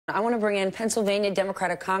I want to bring in Pennsylvania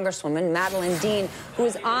Democratic Congresswoman Madeleine Dean, who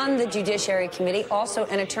is on the Judiciary Committee, also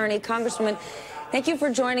an attorney. Congresswoman, thank you for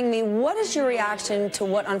joining me. What is your reaction to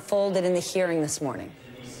what unfolded in the hearing this morning?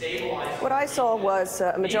 What I saw was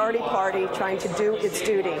a majority party trying to do its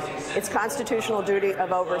duty, its constitutional duty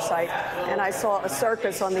of oversight, and I saw a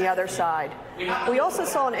circus on the other side. We also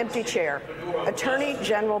saw an empty chair. Attorney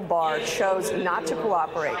General Barr chose not to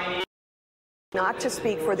cooperate, not to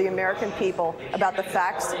speak for the American people about the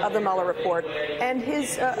facts of the Mueller report and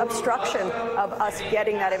his obstruction of us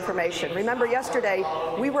getting that information. Remember, yesterday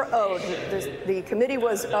we were owed, the committee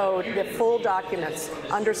was owed the full documents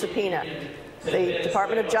under subpoena. The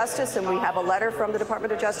Department of Justice, and we have a letter from the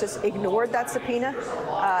Department of Justice, ignored that subpoena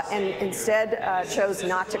and instead chose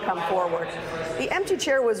not to come forward. The empty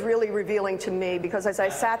chair was really revealing to me because as I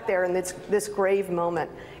sat there in this grave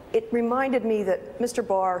moment, it reminded me that Mr.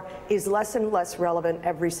 Barr is less and less relevant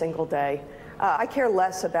every single day. I care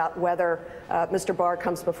less about whether Mr. Barr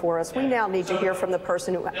comes before us. We now need to hear from the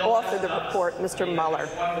person who authored the report, Mr. Mueller.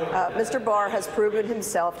 Mr. Barr has proven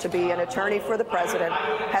himself to be an attorney for the president,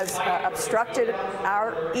 has obstructed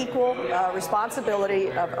our equal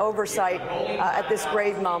responsibility of oversight at this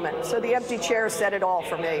grave moment. So the empty chair said it all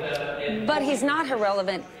for me. But he's not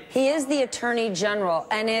irrelevant. He is the Attorney General,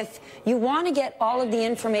 and if you want to get all of the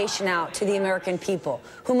information out to the American people,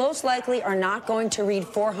 who most likely are not going to read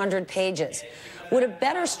 400 pages, would a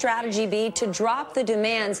better strategy be to drop the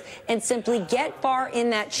demands and simply get Barr in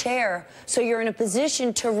that chair so you're in a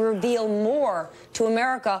position to reveal more to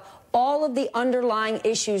America all of the underlying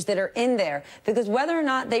issues that are in there? Because whether or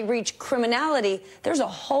not they reach criminality, there's a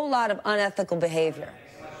whole lot of unethical behavior.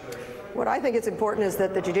 What I think is important is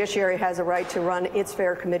that the judiciary has a right to run its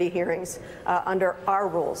fair committee hearings under our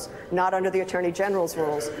rules, not under the Attorney General's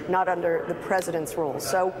rules, not under the President's rules.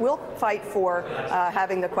 So we'll fight for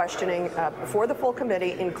having the questioning before the full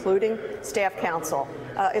committee, including staff counsel.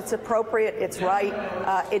 It's appropriate, it's right,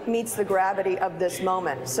 it meets the gravity of this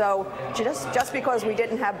moment. So just because we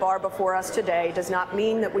didn't have Barr before us today does not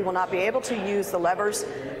mean that we will not be able to use the levers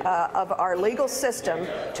of our legal system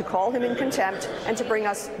to call him in contempt and to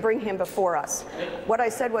bring him before us. What I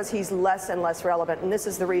said was he's less and less relevant, and this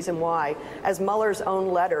is the reason why. As Mueller's own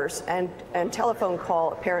letters and telephone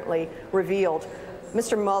call apparently revealed,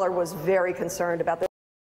 Mr. Mueller was very concerned about the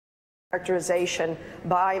characterization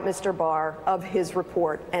by Mr. Barr of his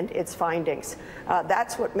report and its findings.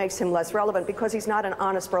 That's what makes him less relevant, because he's not an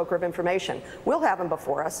honest broker of information. We'll have him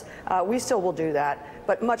before us. We still will do that.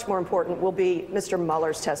 But much more important will be Mr.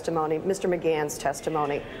 Mueller's testimony, Mr. McGahn's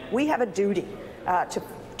testimony. We have a duty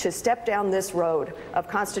to step down this road of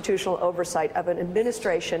constitutional oversight of an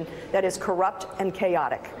administration that is corrupt and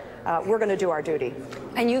chaotic. We're going to do our duty.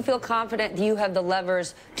 And you feel confident you have the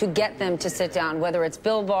levers to get them to sit down, whether it's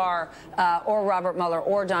Bill Barr or Robert Mueller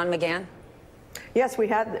or Don McGahn? Yes, we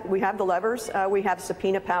have the levers. We have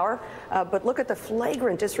subpoena power. But look at the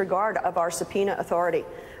flagrant disregard of our subpoena authority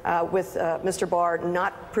with Mr. Barr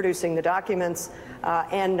not producing the documents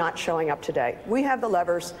and not showing up today. We have the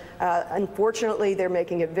levers. Unfortunately, they're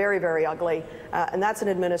making it very, very ugly. And that's an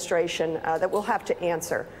administration that will have to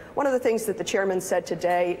answer. One of the things that the chairman said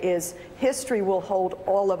today is history will hold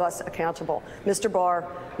all of us accountable. Mr. Barr,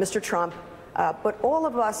 Mr. Trump, but all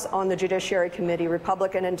of us on the Judiciary Committee,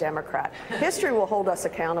 Republican and Democrat. History will hold us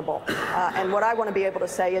accountable. And what I want to be able to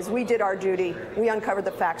say is we did our duty. We uncovered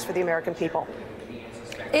the facts for the American people.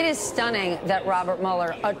 It is stunning that Robert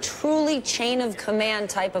Mueller, a truly chain of command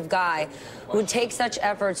type of guy, would take such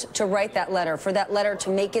efforts to write that letter, for that letter to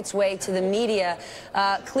make its way to the media.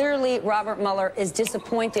 Clearly, Robert Mueller is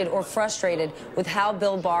disappointed or frustrated with how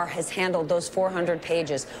Bill Barr has handled those 400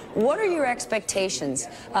 pages. What are your expectations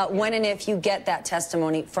when and if you get that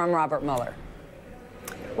testimony from Robert Mueller?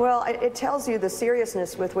 Well, it tells you the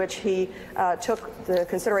seriousness with which he took the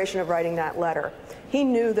consideration of writing that letter. He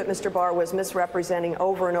knew that Mr. Barr was misrepresenting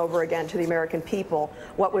over and over again to the American people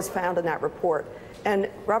what was found in that report. And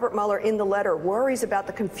Robert Mueller, in the letter, worries about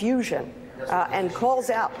the confusion and calls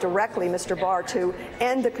out directly Mr. Barr to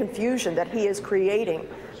end the confusion that he is creating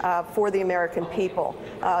for the American people,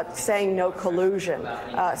 saying no collusion,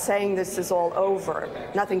 saying this is all over,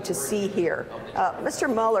 nothing to see here. Mr.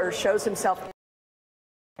 Mueller shows himself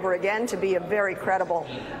again to be a very credible,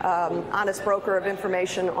 honest broker of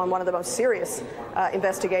information on one of the most serious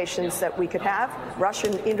investigations that we could have,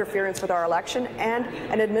 Russian interference with our election, and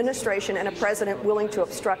an administration and a president willing to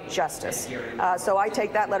obstruct justice. So I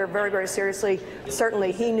take that letter very, very seriously.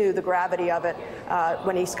 Certainly he knew the gravity of it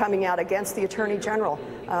when he's coming out against the Attorney General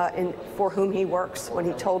for whom he works, when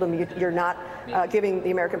he told him you're not giving the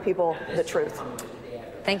American people the truth.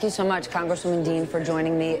 Thank you so much, Congresswoman Dean, for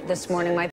joining me this morning.